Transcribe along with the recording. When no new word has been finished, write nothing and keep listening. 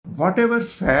whatever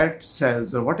fat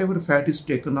cells or whatever fat is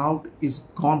taken out is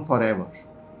gone forever.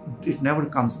 It never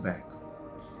comes back.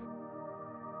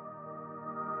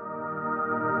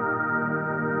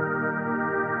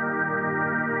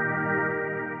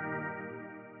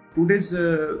 Today's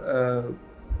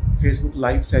Facebook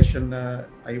live session,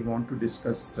 I want to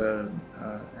discuss and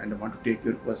I want to take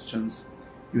your questions.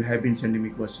 You have been sending me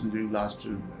questions during last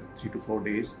 3 to 4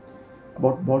 days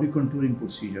about body contouring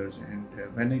procedures. And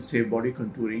when I say body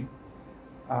contouring,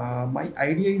 my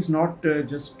idea is not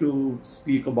just to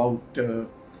speak about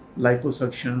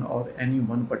liposuction or any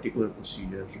one particular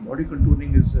procedure. Body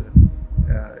contouring is a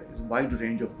wide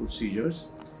range of procedures,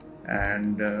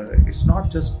 and it's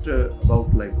not just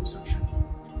about liposuction.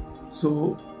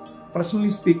 So personally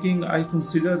speaking, I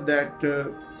consider that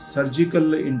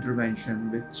surgical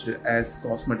intervention, which as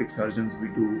cosmetic surgeons we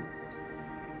do,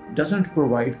 doesn't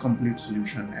provide complete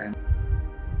solution, and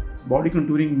body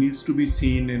contouring needs to be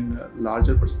seen in a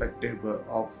larger perspective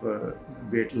of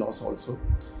weight loss also,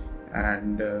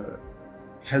 and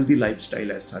healthy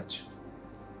lifestyle as such.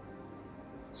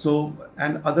 So,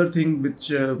 and other thing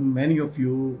which many of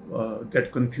you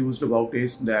get confused about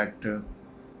is that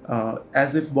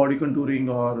as if body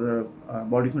contouring or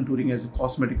body contouring as a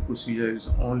cosmetic procedure is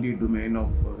only domain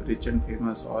of rich and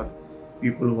famous or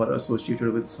people who are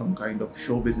associated with some kind of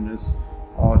show business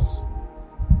or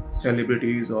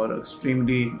celebrities or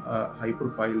extremely high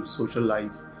profile social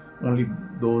life. Only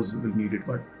those will need it.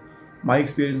 But my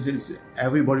experience is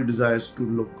everybody desires to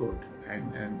look good,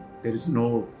 and there is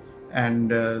no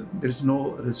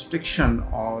restriction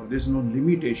or there's no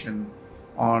limitation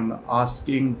on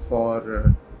asking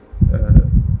for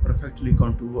perfectly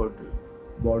contoured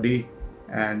body,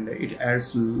 and it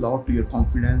adds a lot to your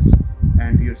confidence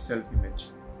and your self-image.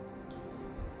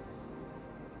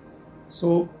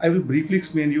 So I will briefly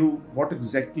explain you what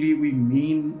exactly we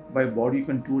mean by body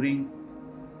contouring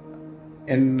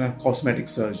in cosmetic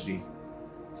surgery.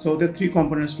 So there are 3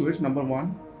 components to it. Number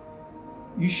 1,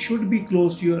 you should be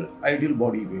close to your ideal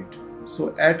body weight.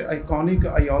 So at Iconic,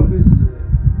 I always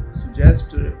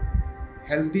suggest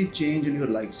healthy change in your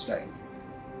lifestyle,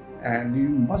 and you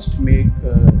must make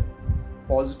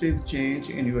positive change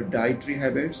in your dietary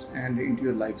habits and into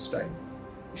your lifestyle.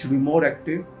 You should be more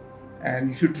active, and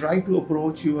you should try to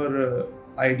approach your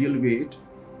ideal weight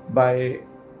by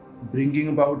bringing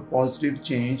about positive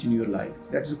change in your life.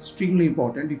 That is extremely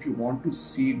important if you want to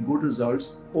see good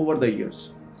results over the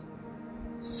years.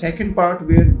 Second part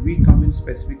where we come in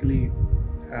specifically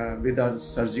with our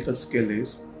surgical skill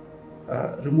is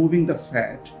removing the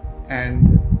fat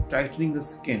and tightening the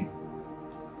skin.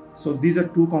 So these are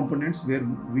 2 components where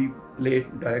we play a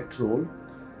direct role.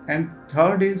 And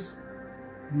third is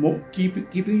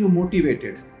keeping you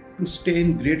motivated to stay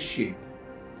in great shape.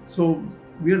 So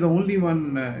we are the only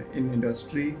one in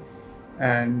industry,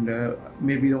 and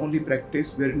maybe the only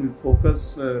practice wherein we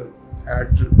focus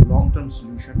at long-term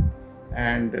solution,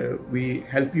 and we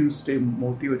help you stay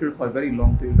motivated for a very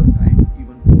long period of time,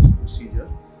 even post-procedure,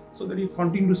 so that you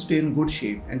continue to stay in good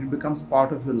shape and it becomes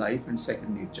part of your life and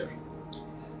second nature.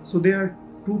 So there are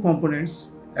 2 components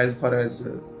as far as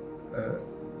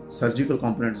surgical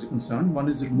component is concerned. One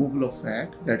is removal of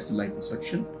fat, that's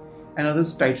liposuction, and other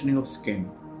is tightening of skin.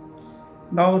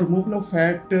 Now removal of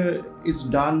fat is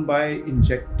done by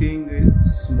injecting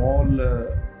small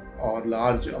or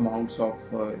large amounts of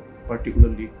particular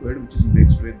liquid which is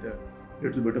mixed with a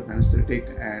little bit of anesthetic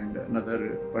and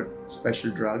another special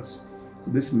drugs. So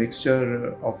this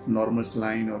mixture of normal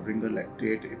saline or ringer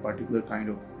lactate, a particular kind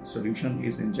of solution,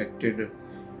 is injected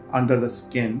under the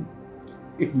skin.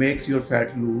 It makes your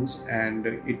fat loose, and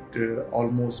it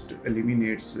almost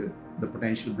eliminates the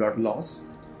potential blood loss.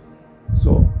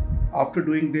 So after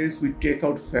doing this, we take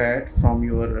out fat from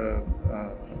your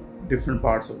different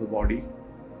parts of the body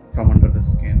from under the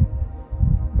skin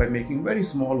by making very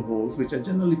small holes, which are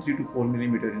generally 3 to 4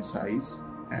 millimeter in size,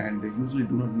 and usually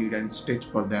do not need any stitch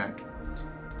for that.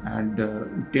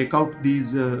 And take out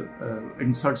these,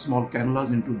 insert small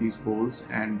cannulas into these holes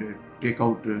and take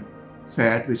out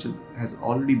fat which has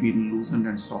already been loosened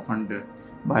and softened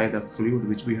by the fluid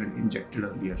which we had injected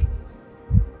earlier.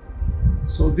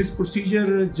 So this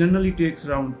procedure generally takes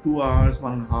around 2 hours,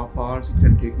 1.5 hours. It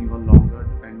can take even longer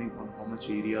depending on how much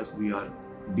areas we are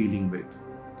dealing with.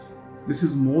 This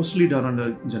is mostly done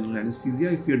under general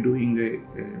anesthesia if you're doing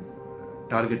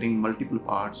targeting multiple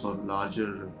parts or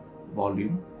larger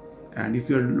volume. And if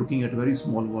you're looking at very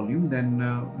small volume, then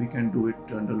we can do it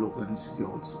under local anesthesia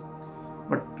also.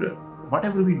 But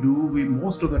whatever we do,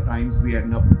 most of the times we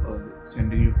end up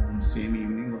sending you home same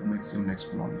evening or maximum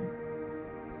next morning.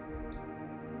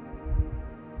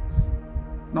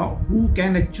 Now, who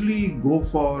can actually go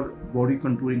for body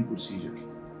contouring procedure?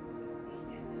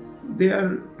 There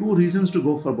are two reasons to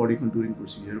go for body contouring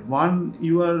procedure. One,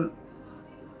 you are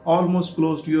almost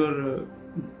close to your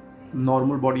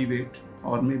normal body weight,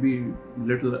 or maybe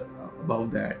little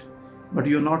above that, but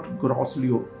you're not grossly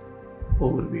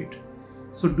overweight.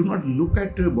 So do not look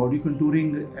at body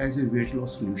contouring as a weight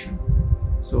loss solution.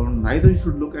 So neither you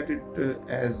should look at it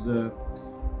as a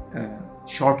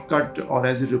shortcut or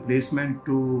as a replacement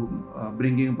to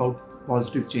bringing about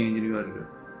positive change in your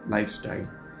lifestyle.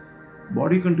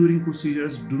 Body contouring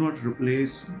procedures do not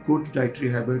replace good dietary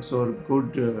habits or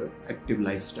good active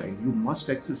lifestyle. You must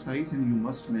exercise and you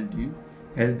must maintain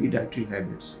healthy dietary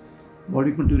habits.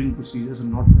 Body contouring procedures are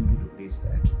not going to replace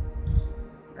that.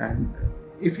 And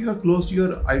if you are close to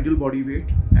your ideal body weight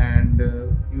and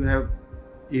you have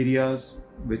areas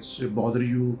which bother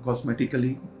you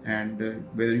cosmetically, and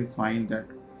whether you find that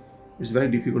it's very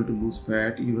difficult to lose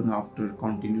fat even after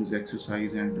continuous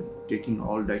exercise and taking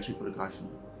all dietary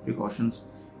precautions,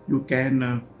 you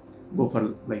can go for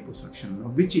liposuction. Now,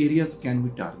 which areas can we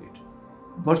target?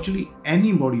 Virtually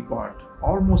any body part,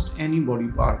 almost any body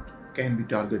part can be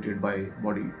targeted by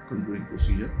body contouring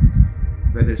procedure,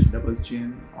 whether it's double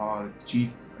chin or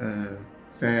cheek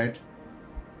fat,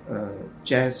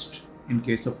 chest in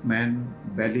case of men,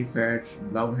 belly fat,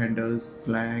 love handles,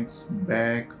 flanks,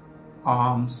 back,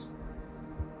 arms,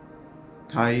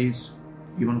 thighs,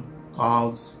 even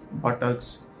calves,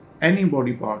 buttocks. Any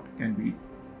body part can be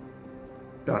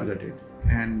targeted.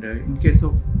 And in case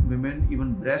of women,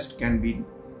 even breast can be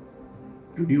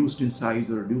reduced in size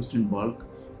or reduced in bulk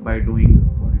by doing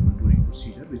body contouring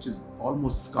procedure, which is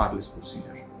almost scarless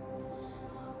procedure.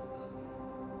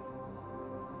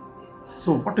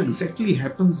 So what exactly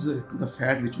happens to the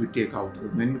fat which we take out?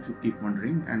 Many of you keep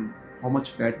wondering, and how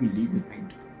much fat we leave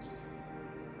behind.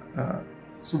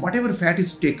 So whatever fat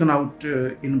is taken out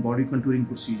in body contouring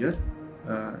procedure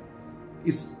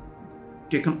is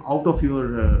taken out of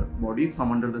your body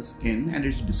from under the skin, and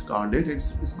it's discarded.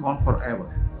 It's gone forever.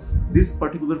 This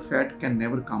particular fat can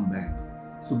never come back.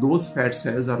 So those fat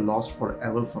cells are lost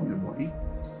forever from your body.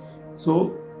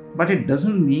 But it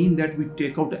doesn't mean that we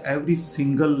take out every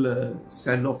single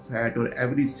cell of fat or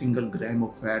every single gram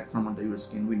of fat from under your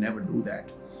skin. We never do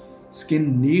that.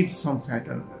 Skin needs some fat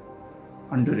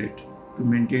under it to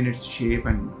maintain its shape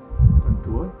and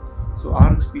contour. So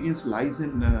our experience lies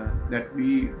in that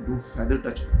we do feather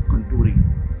touch contouring,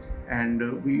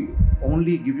 and we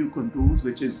only give you contours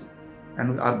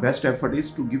and our best effort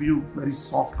is to give you very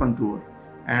soft contour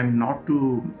and not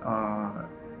to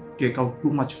take out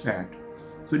too much fat.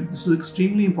 So this is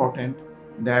extremely important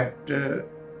that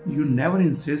you never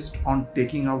insist on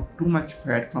taking out too much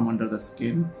fat from under the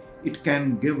skin. It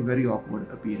can give very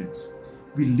awkward appearance.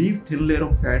 We leave thin layer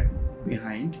of fat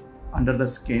behind under the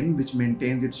skin, which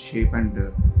maintains its shape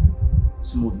and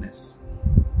smoothness.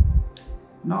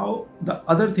 Now, the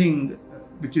other thing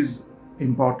which is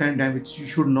important and which you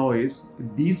should know is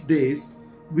these days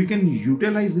we can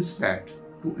utilize this fat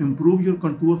to improve your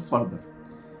contour further.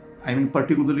 I mean,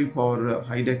 particularly for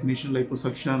high definition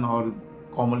liposuction, or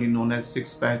commonly known as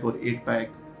 6-pack or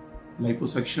 8-pack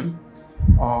liposuction,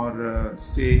 or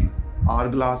say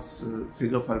hourglass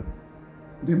figure for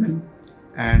women,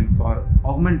 and for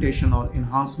augmentation or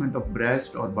enhancement of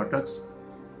breast or buttocks.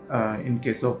 In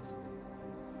case of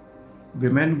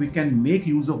women, we can make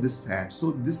use of this fat.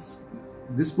 So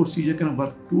this procedure can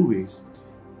work two ways.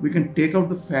 We can take out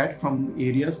the fat from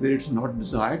areas where it's not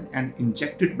desired and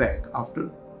inject it back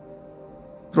after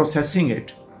processing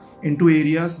it into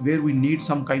areas where we need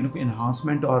some kind of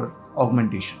enhancement or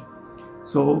augmentation.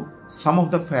 So some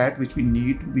of the fat which we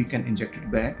need, we can inject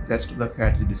it back, rest of the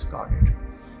fat is discarded.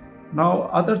 Now,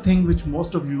 other thing which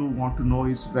most of you want to know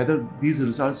is whether these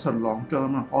results are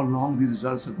long-term and how long these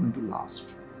results are going to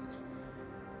last.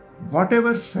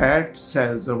 Whatever fat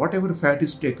cells or whatever fat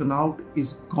is taken out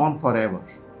is gone forever.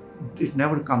 It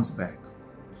never comes back.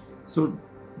 So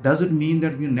does it mean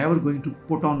that we're never going to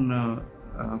put on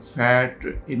fat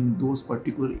in those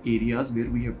particular areas where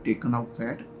we have taken out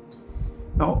fat?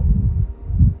 Now,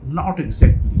 not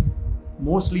exactly.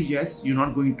 Mostly, yes, you're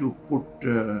not going to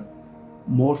put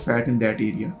more fat in that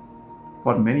area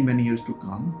for many, many years to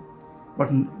come. But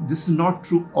this is not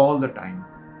true all the time.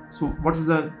 So what is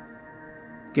the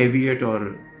caveat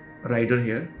or rider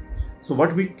here? So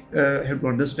what we have to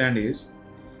understand is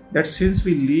that since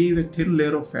we leave a thin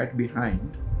layer of fat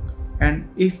behind, and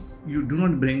if you do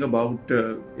not bring about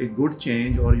a good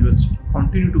change, or you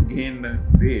continue to gain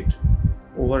weight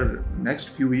over next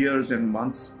few years and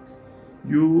months,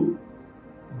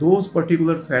 those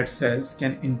particular fat cells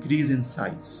can increase in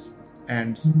size,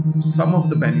 and some of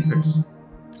the benefits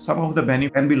some of the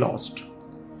benefit can be lost.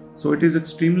 So it is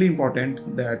extremely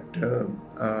important that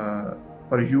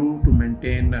for you to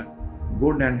maintain a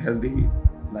good and healthy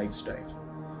lifestyle.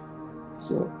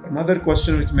 So another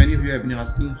question which many of you have been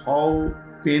asking, how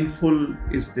painful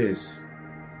is this?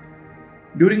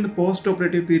 During the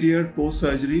post-operative period,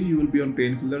 post-surgery, you will be on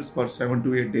painkillers for 7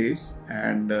 to 8 days,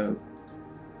 and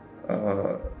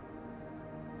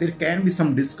there can be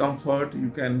some discomfort. You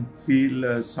can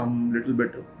feel some little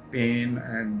bit of pain,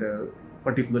 and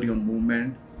particularly on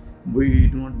movement. We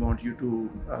do not want you to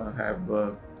have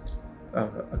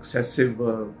excessive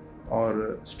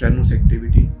or strenuous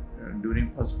activity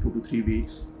during first 2 to 3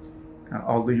 weeks.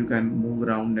 Although you can move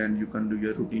around and you can do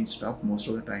your routine stuff most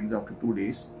of the times after 2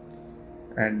 days.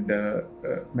 And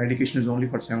medication is only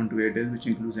for 7 to 8 days, which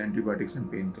includes antibiotics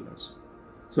and painkillers.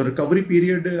 So recovery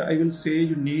period, I will say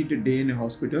you need a day in a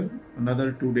hospital,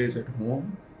 another 2 days at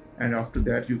home, and after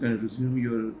that you can resume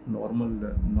your normal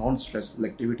non-stressful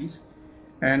activities.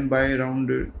 And by around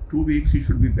 2 weeks, you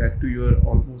should be back to your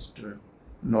almost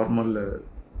normal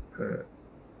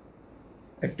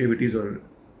activities or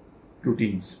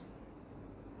routines.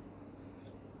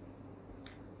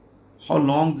 How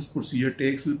long this procedure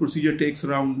takes? The procedure takes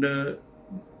around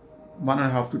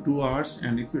 1.5 to 2 hours,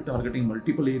 and if you're targeting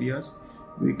multiple areas,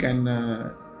 we can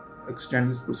extend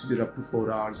this procedure up to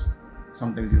 4 hours,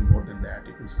 sometimes even more than that.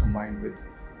 It is combined with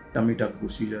tummy tuck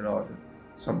procedure or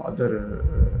some other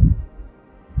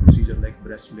procedure like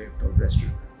breast lift or breast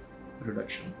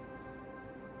reduction.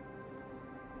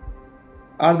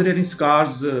 Are there any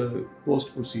scars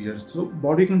post procedure? So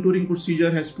body contouring procedure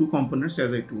has two components,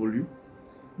 as I told you.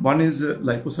 One is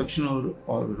liposuction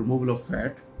or removal of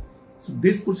fat. So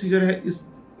this procedure is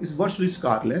virtually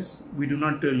scarless. We do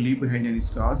not leave behind any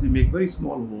scars. We make very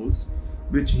small holes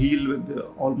which heal with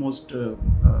almost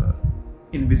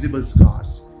invisible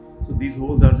scars. So these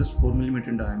holes are just 4 mm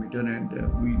in diameter, and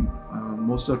we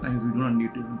most of the times we do not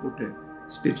need to even put a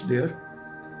stitch there.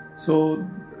 So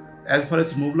as far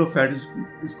as removal of fat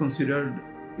is considered,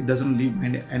 it doesn't leave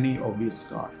behind any obvious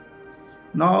scar.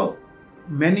 Now,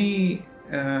 many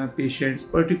patients,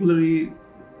 particularly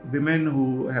women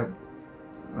who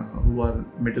are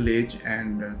middle age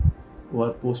and who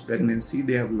are post pregnancy,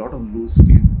 they have a lot of loose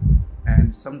skin,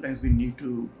 and sometimes we need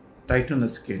to tighten the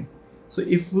skin. So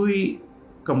if we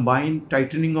combine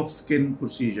tightening of skin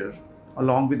procedure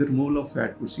along with the removal of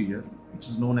fat procedure, which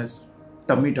is known as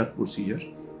tummy tuck procedure,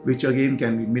 which again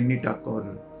can be mini tuck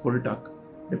or full tuck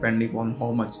depending on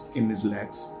how much skin is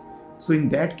lax. So in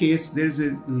that case, there is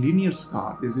a linear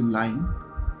scar. There is a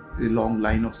long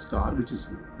line of scar which is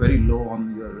very low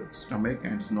on your stomach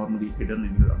and is normally hidden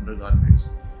in your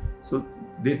undergarments. So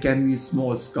there can be a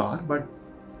small scar, but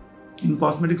in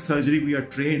cosmetic surgery we are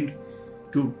trained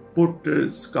to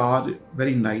put scar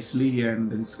very nicely,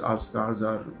 and our scars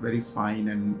are very fine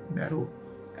and narrow,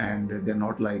 and they're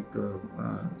not like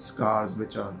scars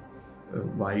which are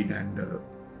wide and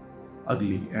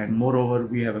ugly. And moreover,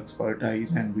 we have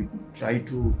expertise, and we try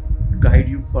to guide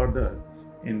you further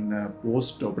in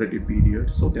post-operative period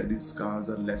so that these scars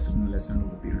are lessened and lessened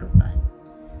over a period of time.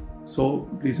 So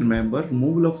please remember,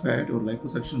 removal of fat or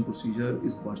liposuction procedure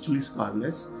is virtually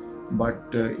scarless, but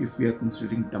if we are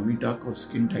considering tummy tuck or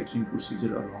skin tightening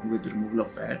procedure along with removal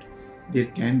of fat, there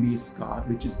can be a scar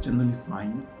which is generally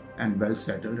fine and well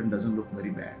settled and doesn't look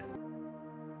very bad.